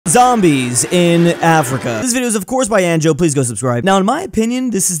Zombies in Africa. This video is of course by Andjobe, please go subscribe. Now in my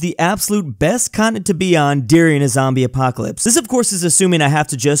opinion, this is the absolute best continent to be on during a zombie apocalypse. This of course is assuming I have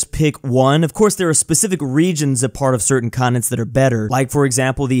to just pick one. Of course there are specific regions a part of certain continents that are better, like for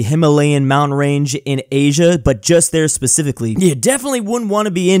example the Himalayan mountain range in Asia, but just there specifically. You definitely wouldn't want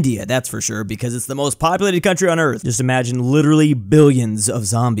to be India, that's for sure, because it's the most populated country on earth. Just imagine literally billions of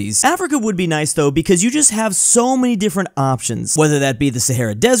zombies. Africa would be nice though, because you just have so many different options, whether that be the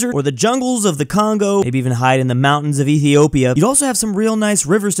Sahara Desert or the jungles of the Congo, maybe even hide in the mountains of Ethiopia. You'd also have some real nice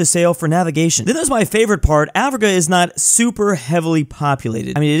rivers to sail for navigation. Then there's my favorite part. Africa is not super heavily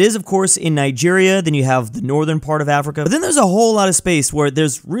populated. I mean, it is of course in Nigeria, then you have the northern part of Africa, but then there's a whole lot of space where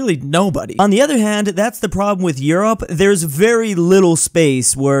there's really nobody. On the other hand, that's the problem with Europe. There's very little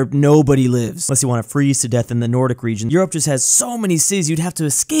space where nobody lives. Unless you want to freeze to death in the Nordic region. Europe just has so many cities you'd have to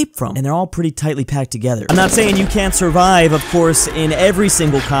escape from, and they're all pretty tightly packed together. I'm not saying you can't survive, of course, in every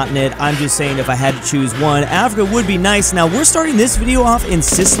single continent. I'm just saying if I had to choose one, Africa would be nice. Now, we're starting this video off in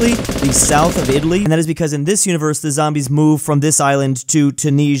Sicily, the south of Italy, and that is because in this universe, the zombies move from this island to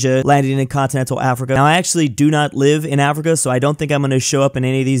Tunisia, landing in continental Africa. Now, I actually do not live in Africa, so I don't think I'm going to show up in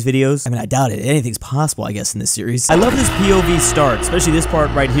any of these videos. I mean, I doubt it. Anything's possible, I guess, in this series. I love this POV start, especially this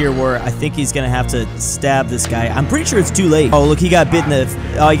part right here where I think he's going to have to stab this guy. I'm pretty sure it's too late. Oh, look, he got bit in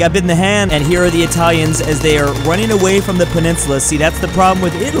the hand, and here are the Italians as they are running away from the peninsula. See, that's the problem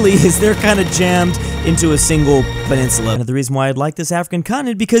with Italy, is they're kind of jammed into a single peninsula. And the reason why I'd like this African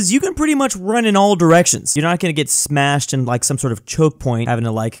continent, because you can pretty much run in all directions. You're not going to get smashed in like some sort of choke point, having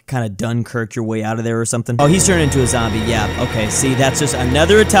to like kind of Dunkirk your way out of there or something. Oh, he's turned into a zombie. Yeah, okay, see, that's just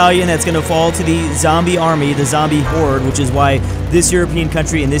another Italian that's going to fall to the zombie army, the zombie horde, which is why this European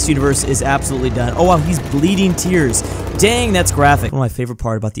country in this universe is absolutely done. Oh wow, he's bleeding tears. Dang, that's graphic. One of my favorite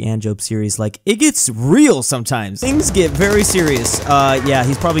part about the Andjobe series, like, it gets real sometimes. Things get very serious. Yeah,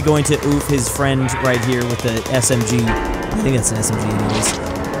 he's probably going to oof his friend right here with the SMG. I think that's an SMG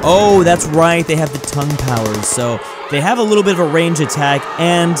anyways. Oh, that's right, they have the tongue powers, so they have a little bit of a range attack,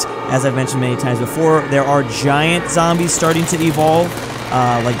 and as I've mentioned many times before, there are giant zombies starting to evolve,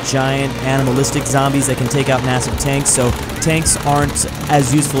 like giant animalistic zombies that can take out massive tanks, so tanks aren't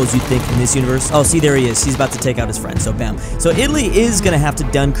as useful as you'd think in this universe. Oh, see, there he is. He's about to take out his friend, so bam. So Italy is going to have to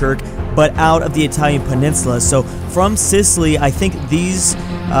Dunkirk, but out of the Italian peninsula, so from Sicily, I think these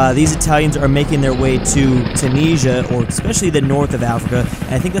Italians are making their way to Tunisia, or especially the north of Africa,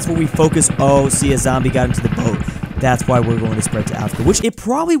 and I think that's where we focus. Oh, see, a zombie got into the boat. That's why we're going to spread to Africa, which it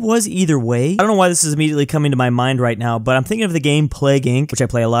probably was either way. I don't know why this is immediately coming to my mind right now, but I'm thinking of the game Plague Inc., which I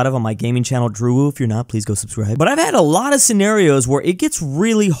play a lot of on my gaming channel, Drew. If you're not, please go subscribe. But I've had a lot of scenarios where it gets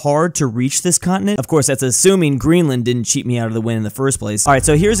really hard to reach this continent. Of course, that's assuming Greenland didn't cheat me out of the win in the first place. All right,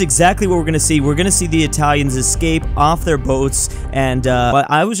 so here's exactly what we're going to see. We're going to see the Italians escape off their boats, and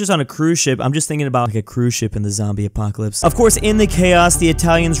I was just on a cruise ship. I'm just thinking about like a cruise ship in the zombie apocalypse. Of course, in the chaos, the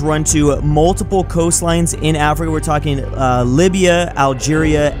Italians run to multiple coastlines in Africa. We're talking Libya,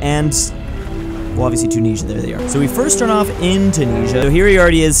 Algeria, and, well, obviously Tunisia. There they are. So we first start off in Tunisia. So here he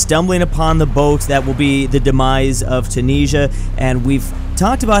already is, stumbling upon the boat that will be the demise of Tunisia, and we've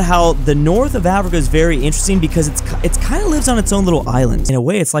talked about how the north of Africa is very interesting because it's kind of lives on its own little island. In a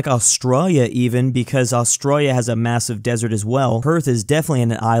way, it's like Australia even, because Australia has a massive desert as well. Perth is definitely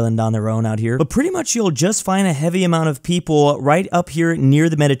an island on their own out here, but pretty much you'll just find a heavy amount of people right up here near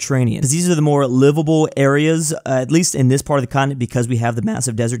the Mediterranean, because these are the more livable areas, at least in this part of the continent, because we have the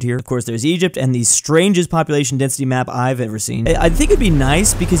massive desert here. Of course, there's Egypt and the strangest population density map I've ever seen. I think it'd be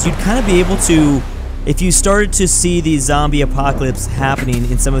nice because you'd kind of be able to, if you started to see the zombie apocalypse happening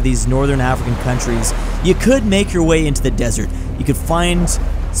in some of these northern African countries, you could make your way into the desert. You could find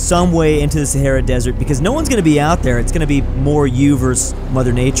some way into the Sahara Desert, because no one's going to be out there. It's going to be more you versus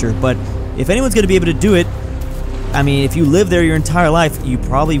Mother Nature. But if anyone's going to be able to do it, I mean, if you live there your entire life, you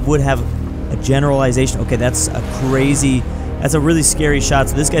probably would have a generalization. Okay, that's a really scary shot.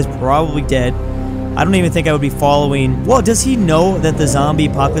 So this guy's probably dead. I don't even think I would be following. Well, does he know that the zombie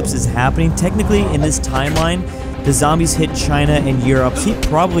apocalypse is happening? Technically, in this timeline, the zombies hit China and Europe. He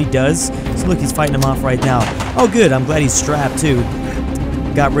probably does. So look, he's fighting him off right now. Oh, good. I'm glad he's strapped, too.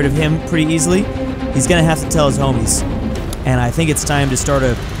 Got rid of him pretty easily. He's going to have to tell his homies. And I think it's time to start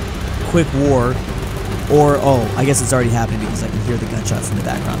a quick war. Or, oh, I guess it's already happening because I can hear the gunshots in the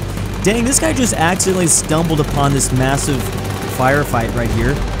background. Dang, this guy just accidentally stumbled upon this massive firefight right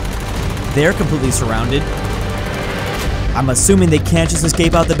here. They're completely surrounded. I'm assuming they can't just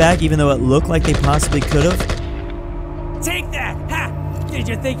escape out the back, even though it looked like they possibly could have. Take that! Ha! Did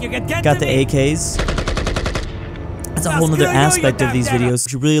you think you could get Got to the me? AKs. That's a whole nother aspect of these videos.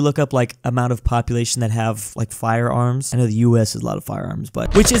 You should really look up like amount of population that have like firearms. I know the US has a lot of firearms,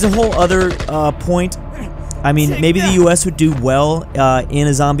 but which is a whole other point. I mean, maybe the US would do well in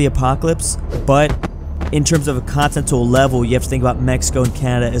a zombie apocalypse, but in terms of a continental level, you have to think about Mexico and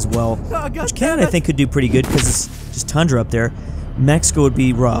Canada as well. Which Canada, I think, could do pretty good because it's just tundra up there. Mexico would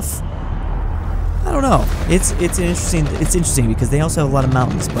be rough. I don't know. It's interesting because they also have a lot of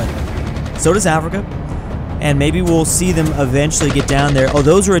mountains, but so does Africa. And maybe we'll see them eventually get down there. Oh,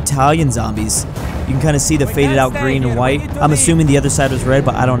 those are Italian zombies. You can kind of see the faded out green and white. I'm assuming the other side was red,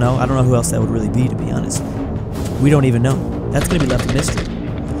 but I don't know. I don't know who else that would really be, to be honest. We don't even know. That's going to be left a mystery.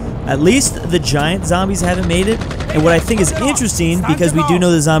 At least the giant zombies haven't made it. And what I think is interesting, because we do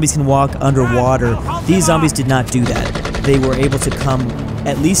know the zombies can walk underwater, these zombies did not do that. They were able to come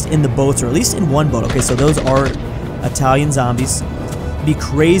at least in the boats, or at least in one boat. Okay, so those are Italian zombies. It'd be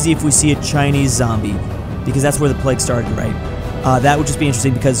crazy if we see a Chinese zombie, because that's where the plague started, right? That would just be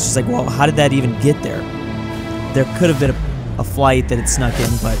interesting, because it's just like, well, how did that even get there? There could have been a flight that it snuck in,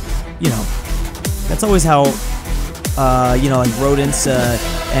 but, you know, that's always how, you know, like rodents,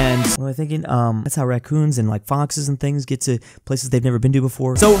 and what am I thinking? That's how raccoons and like foxes and things get to places they've never been to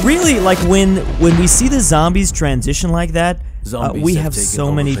before. So really, like when we see the zombies transition like that, we have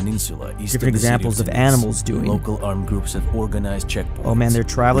so many different examples of animals doing. Local armed groups have organized checkpoints. Oh man, they're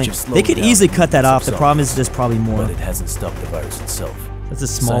traveling. They could easily cut that off. The problem is there's probably more. But it hasn't stopped the virus itself. That's a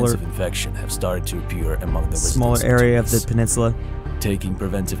smaller signs of infection have started to appear among the smaller area of the peninsula. Taking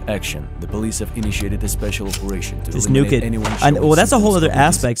preventive action, the police have initiated a special operation to just nuke it. Well, that's a whole other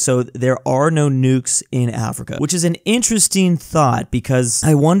aspect. So there are no nukes in Africa, which is an interesting thought, because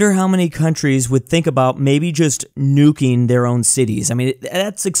I wonder how many countries would think about maybe just nuking their own cities. I mean,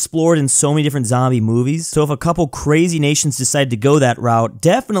 that's explored in so many different zombie movies. So if a couple crazy nations decide to go that route,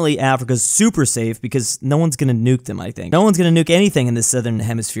 definitely Africa's super safe, because no one's going to nuke them, I think. No one's going to nuke anything in the southern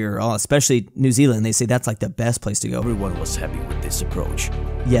hemisphere, especially New Zealand. They say that's like the best place to go. Everyone was happy with this approach.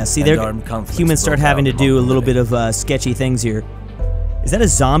 Yeah, see, humans start having to do a little bit of sketchy things here. Is that a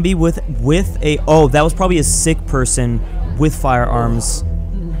zombie with a... Oh, that was probably a sick person with firearms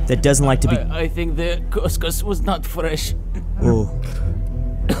that doesn't like to be... I think the couscous was not fresh. Oh,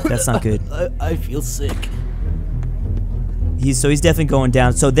 that's not good. I feel sick. He's definitely going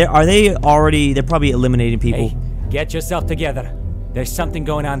down. So they're probably eliminating people. Hey, get yourself together. There's something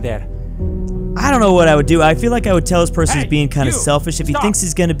going on there. I don't know what I would do. I feel like I would tell this person he's being kind of selfish. If he thinks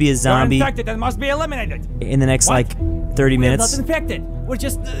he's going to be a zombie infected and must be eliminated. In the next like 30 minutes, we're not infected. We're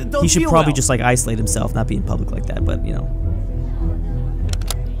just don't he should feel probably well. just like isolate himself, not be in public like that. But you know.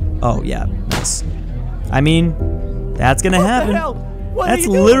 Oh yeah, nice. I mean, that's gonna happen. That's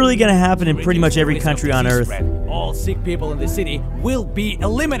literally gonna happen in pretty much every country on Earth. All sick people in the city will be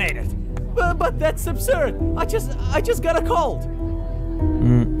eliminated. But that's absurd. I just got a cold.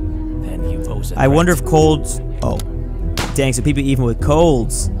 I wonder if colds... Oh. Dang, so people even with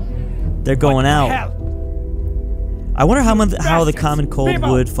colds, they're going out. I wonder how the common cold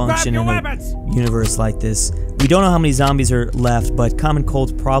would function in a universe like this. We don't know how many zombies are left, but common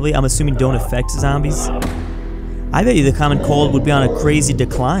colds probably, I'm assuming, don't affect zombies. I bet you the common cold would be on a crazy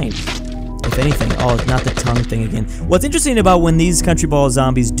decline, if anything. Oh, not the tongue thing again. What's interesting about when these country ball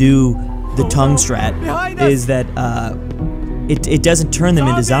zombies do the tongue strat is that it doesn't turn them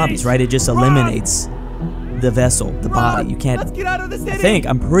into zombies, right? It just eliminates the vessel, the body. You can't...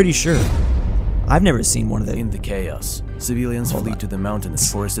 I'm pretty sure. I've never seen one of them. In the chaos, civilians flee to the mountainous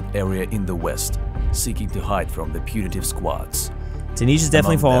forested area in the west, seeking to hide from the punitive squads. Tanisha's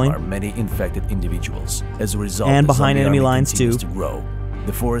definitely falling. There are many infected individuals. As a result, and the behind enemy lines too. To grow.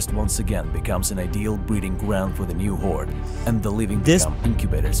 The forest once again becomes an ideal breeding ground for the new horde, and the living become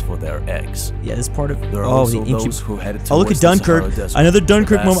incubators for their eggs. Yeah, this part of... There are also those who headed oh, look at Dunkirk. Another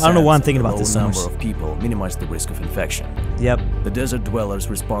Dunkirk moment. I don't know why I'm thinking about this so much. The number of people minimize the risk of infection. Yep. The desert dwellers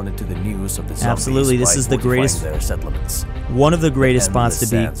responded to the news of the zombies. Absolutely, this is the greatest... their settlements. One of the greatest spots to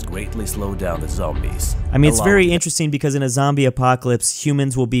be. Greatly slow down the zombies. I mean, it's very interesting because in a zombie apocalypse,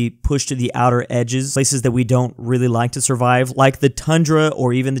 humans will be pushed to the outer edges, places that we don't really like to survive, like the tundra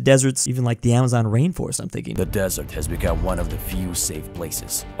or even the deserts, even like the Amazon rainforest, I'm thinking. The desert has become one of the few safe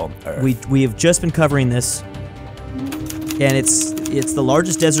places on Earth. We have just been covering this, and it's the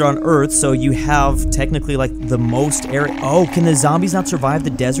largest desert on Earth, so you have technically like the most area. Oh, can the zombies not survive the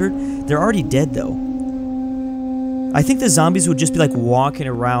desert? They're already dead though. I think the zombies would just be like walking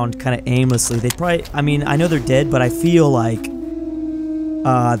around kind of aimlessly. They'd probably, I mean, I know they're dead, but I feel like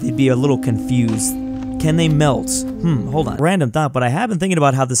they'd be a little confused. Can they melt? Hold on. Random thought, but I have been thinking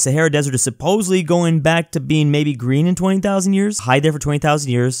about how the Sahara Desert is supposedly going back to being maybe green in 20,000 years. Hide there for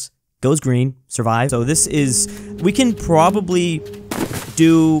 20,000 years. goes green, survives. So this is, we can probably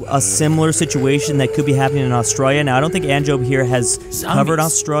do a similar situation that could be happening in Australia. Now, I don't think Andjobe here has covered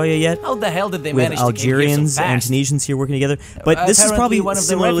Australia yet. How the hell did they with manage to Algerians get here so and fast? Tunisians here working together. But this is probably one of the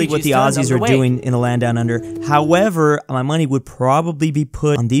similarly what the refugees Aussies are turned doing in the land down under. However, my money would probably be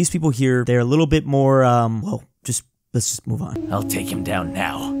put on these people here. They're a little bit more, well, let's just move on. I'll take him down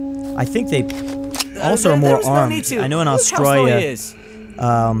now. I think they also are more armed. I know in Australia,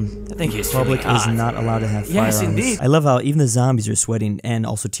 I think he's Public really is hot. not allowed to have Yes, firearms. indeed. I love how even the zombies are sweating and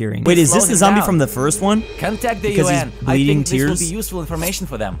also tearing. Wait, is this the zombie from the first one? Contact the Because he's UN. I bleeding think this tears? will be useful information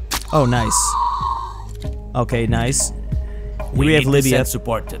for them. Oh, nice. Okay, nice. Here we have need to Libya. send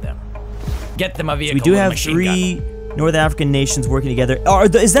support to them. Get them a vehicle. We do with a have machine 3 North African nations working together.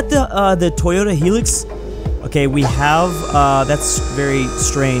 Is that the Toyota Helix? Okay, we have, that's very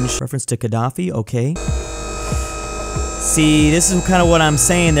strange. Reference to Gaddafi, okay. See, this is kind of what I'm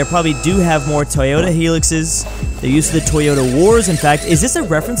saying. They probably do have more Toyota Helixes. They're used to the Toyota Wars, in fact. Is this a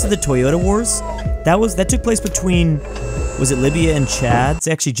reference to the Toyota Wars? That took place between, was it Libya and Chad? It's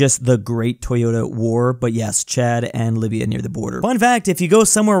actually just the Great Toyota War, but yes, Chad and Libya near the border. Fun fact, if you go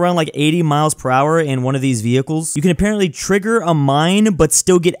somewhere around like 80 miles per hour in one of these vehicles, you can apparently trigger a mine, but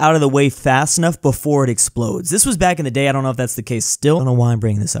still get out of the way fast enough before it explodes. This was back in the day. I don't know if that's the case still. I don't know why I'm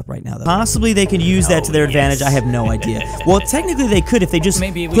bringing this up right now, though. Possibly they can use that to their advantage. I have no idea. Well, technically they could if they just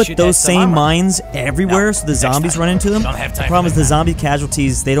put those same mines everywhere so the zombies run into them. The problem is the zombie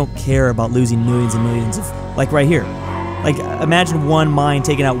casualties, they don't care about losing millions and millions of, like right here. Like, imagine one mine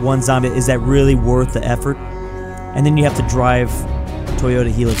taking out one zombie. Is that really worth the effort? And then you have to drive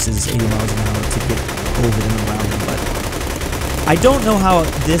Toyota Helixes 80 miles an hour to get over them and around them. But I don't know how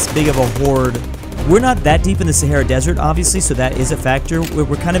this big of a horde... We're not that deep in the Sahara Desert, obviously, so that is a factor.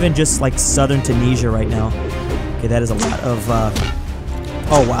 We're kind of in just, like, southern Tunisia right now. Okay, that is a lot of...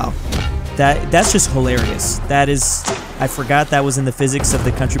 Oh, wow. That's just hilarious. That is... I forgot that was in the physics of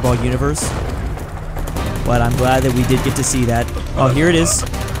the Countryball universe. But I'm glad that we did get to see that. Oh, here it is.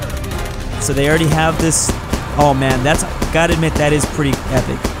 So they already have this. Oh man, that's, gotta admit, that is pretty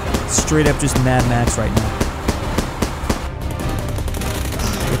epic. Straight up just Mad Max right now.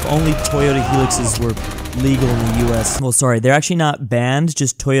 If only Toyota Helixes were legal in the US. Well, sorry, they're actually not banned,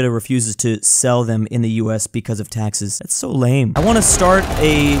 just Toyota refuses to sell them in the US because of taxes. That's so lame. I want to start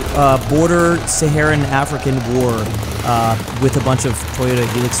a border Saharan African war with a bunch of Toyota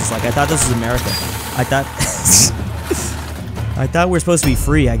Helixes. Like, I thought this was America. I thought we're supposed to be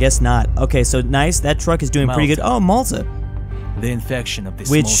free. I guess not. Okay, so nice. That truck is doing pretty good. Oh, Malta. The infection of this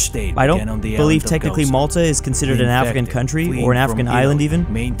Which small state I don't began on the believe island of technically Goose. Malta is considered The an African infected, country fleeing or an from African Italy, island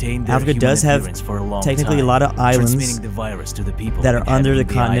even. maintained their Africa human does have appearance for a long technically time, a lot of islands transmitting the virus to the people that are under the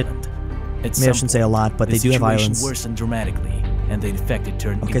inhabiting continent. island. At Maybe I some shouldn't say a point, lot, but they the do have situation islands. worsened dramatically, and the infected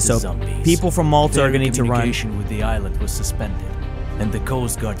turned Okay, into so zombies. people from Malta are going to need to run. Communication with the island was suspended, and the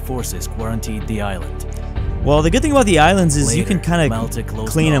Coast Guard forces quarantined the island. Well, the good thing about the islands is you Later, can kind Malta of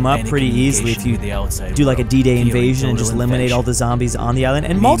closed clean them off up any pretty easily if communication you with the outside do like a world, D-Day fearing invasion and just total eliminate all infection. the zombies on the island.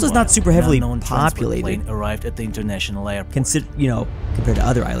 And Malta's not super heavily Meanwhile, an unknown transport populated. plane arrived at the international airport. You know, compared to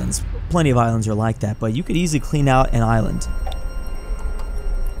other islands. Plenty of islands are like that, but you could easily clean out an island.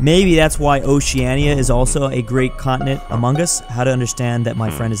 Maybe that's why Oceania is also a great continent among us. How to understand that my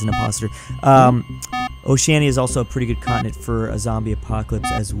friend is an imposter. Oceania is also a pretty good continent for a zombie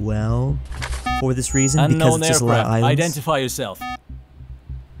apocalypse as well. For this reason, because it's just a lot of islands. Identify yourself.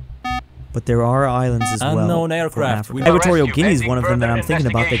 But there are islands as well. Unknown aircraft. For Equatorial Guinea is one of them that I'm thinking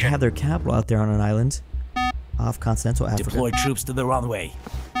about. They have their capital out there on an island off continental Africa. Deploy troops to the runway.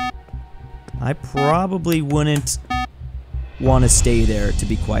 I probably wouldn't want to stay there, to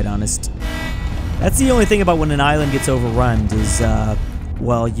be quite honest. That's the only thing about when an island gets overrun is,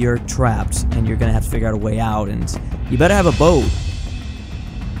 well, you're trapped and you're gonna have to figure out a way out, and you better have a boat.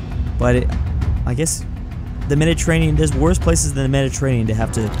 But I guess the Mediterranean, there's worse places than the Mediterranean to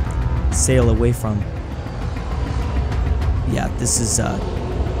have to sail away from. Yeah, this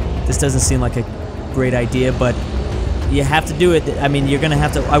doesn't seem like a great idea, but you have to do it. I mean, you're gonna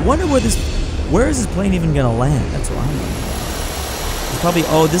have to. I wonder where is this plane even gonna land? That's what I'm wondering. It's probably,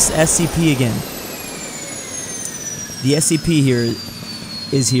 oh, this SCP again. The SCP here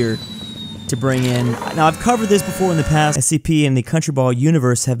is here to bring in. Now, I've covered this before in the past. SCP and the Countryball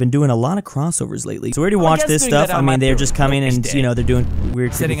universe have been doing a lot of crossovers lately. So we already watched this stuff. I mean, they're just coming and, you know, they're doing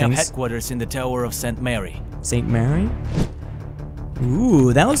weird Setting up things. headquarters in the Tower of St. Mary. St. Mary?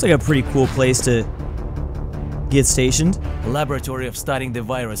 Ooh, that looks like a pretty cool place to get stationed. A laboratory of studying the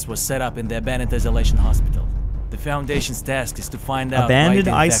virus was set up in the abandoned isolation hospital. The Foundation's task is to find out Abandoned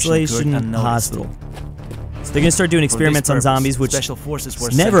why the infection occurred isolation unnoticed. hospital. So they're gonna start doing experiments on zombies, which special forces were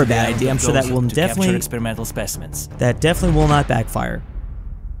is never a sent bad down idea. I'm to sure that Goose will to capture definitely experimental specimens. will not backfire.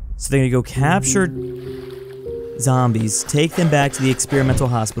 So they're gonna go capture zombies, take them back to the experimental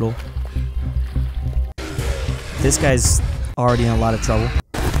hospital. This guy's already in a lot of trouble.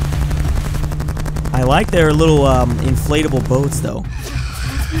 I like their little inflatable boats, though.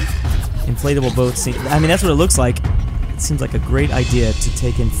 Inflatable boats. I mean, that's what it looks like. It seems like a great idea to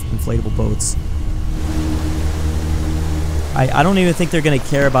take in inflatable boats. I don't even think they're gonna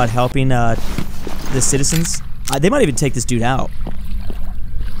care about helping the citizens. They might even take this dude out.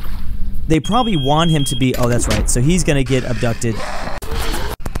 They probably want him to be... Oh, that's right. So he's gonna get abducted.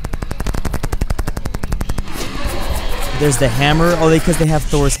 There's the hammer. Oh, because they have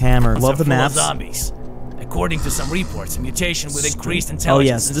Thor's hammer. Love the maps. Zombies. According to some reports, a mutation with increased intelligence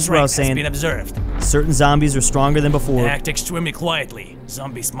oh, yes, this is what I was saying. has been observed. Certain zombies are stronger than before. They act extremely quietly.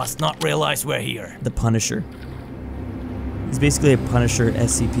 Zombies must not realize we're here. The Punisher. He's basically a Punisher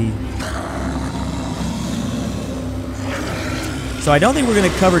SCP. So I don't think we're going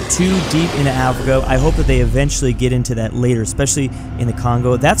to cover too deep into Africa. I hope that they eventually get into that later, especially in the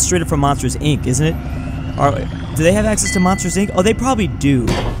Congo. That's straight up from Monsters, Inc., isn't it? Do they have access to Monsters, Inc.? Oh, they probably do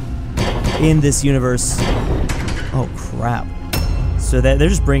in this universe. Oh, crap. So they're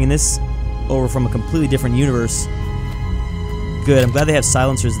just bringing this over from a completely different universe. Good. I'm glad they have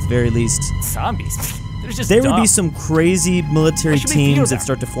silencers at the very least. Zombies? They're just There dumb. would be some crazy military teams that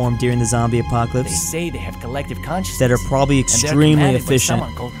start to form during the zombie apocalypse. They say they have collective consciousness that are probably extremely efficient.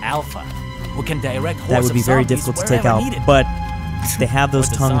 Someone called Alpha, who can direct hordes that would be of very zombies difficult to take wherever out, needed. but they have those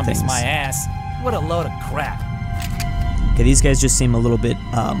Or the tongue zombies things. My ass. What a load of crap. Okay, these guys just seem a little bit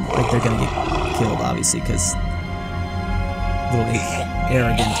like they're gonna get killed, obviously, because a little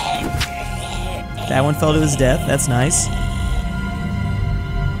arrogant. That one fell to his death. That's nice.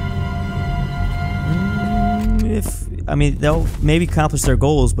 I mean, they'll maybe accomplish their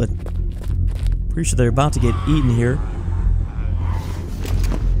goals, but pretty sure they're about to get eaten here.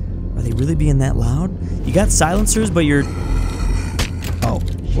 Are they really being that loud? You got silencers, but you're... Oh,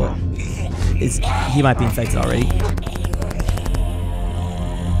 well. He might be infected already.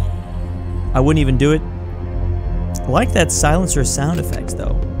 I wouldn't even do it. I like that silencer sound effects,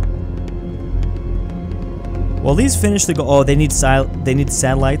 though. Well, these finish the goal. Oh, they need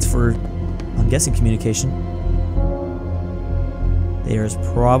satellites for, I'm guessing, communication. There's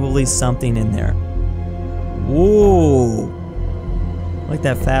probably something in there. Whoa! I like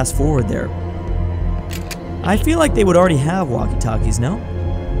that fast forward there. I feel like they would already have walkie-talkies, no?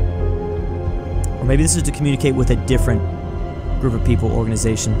 Or maybe this is to communicate with a different group of people,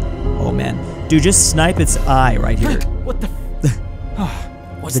 organization. Oh man. Dude, just snipe its eye right here. What the...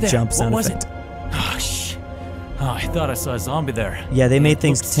 What's the that? jump sound what was effect. It? Oh, shh. Oh, I thought I saw a zombie there. Yeah, they made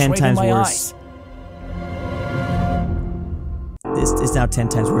things 10 times worse. Eyes. This is now 10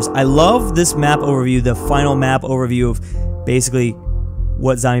 times worse. I love this map overview, the final map overview of basically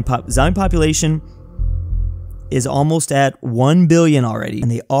what zombie population is almost at 1 billion already. And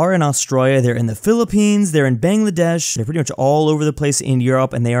they are in Australia, they're in the Philippines, they're in Bangladesh, they're pretty much all over the place in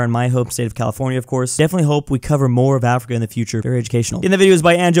Europe, and they are in my home state of California, of course. Definitely hope we cover more of Africa in the future. Very educational. In the videos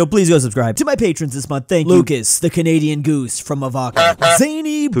by Andjobe, please go subscribe. To my patrons this month, thank you. Lucas, the Canadian Goose from Avoca.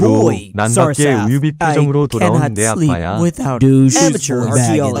 ZaneyBoi, Sarsath, I cannot sleep without Douche, Amateur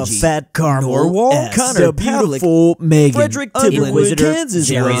Archaeology, aPhatNarwhal, DaBeautiful-MEGAN-Underwood, Fredrik Tibblin,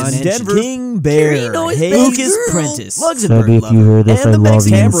 KansasWasMentioned, KingBearHaze, Prentice, LuxembourgLover, and the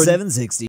Tambre 760.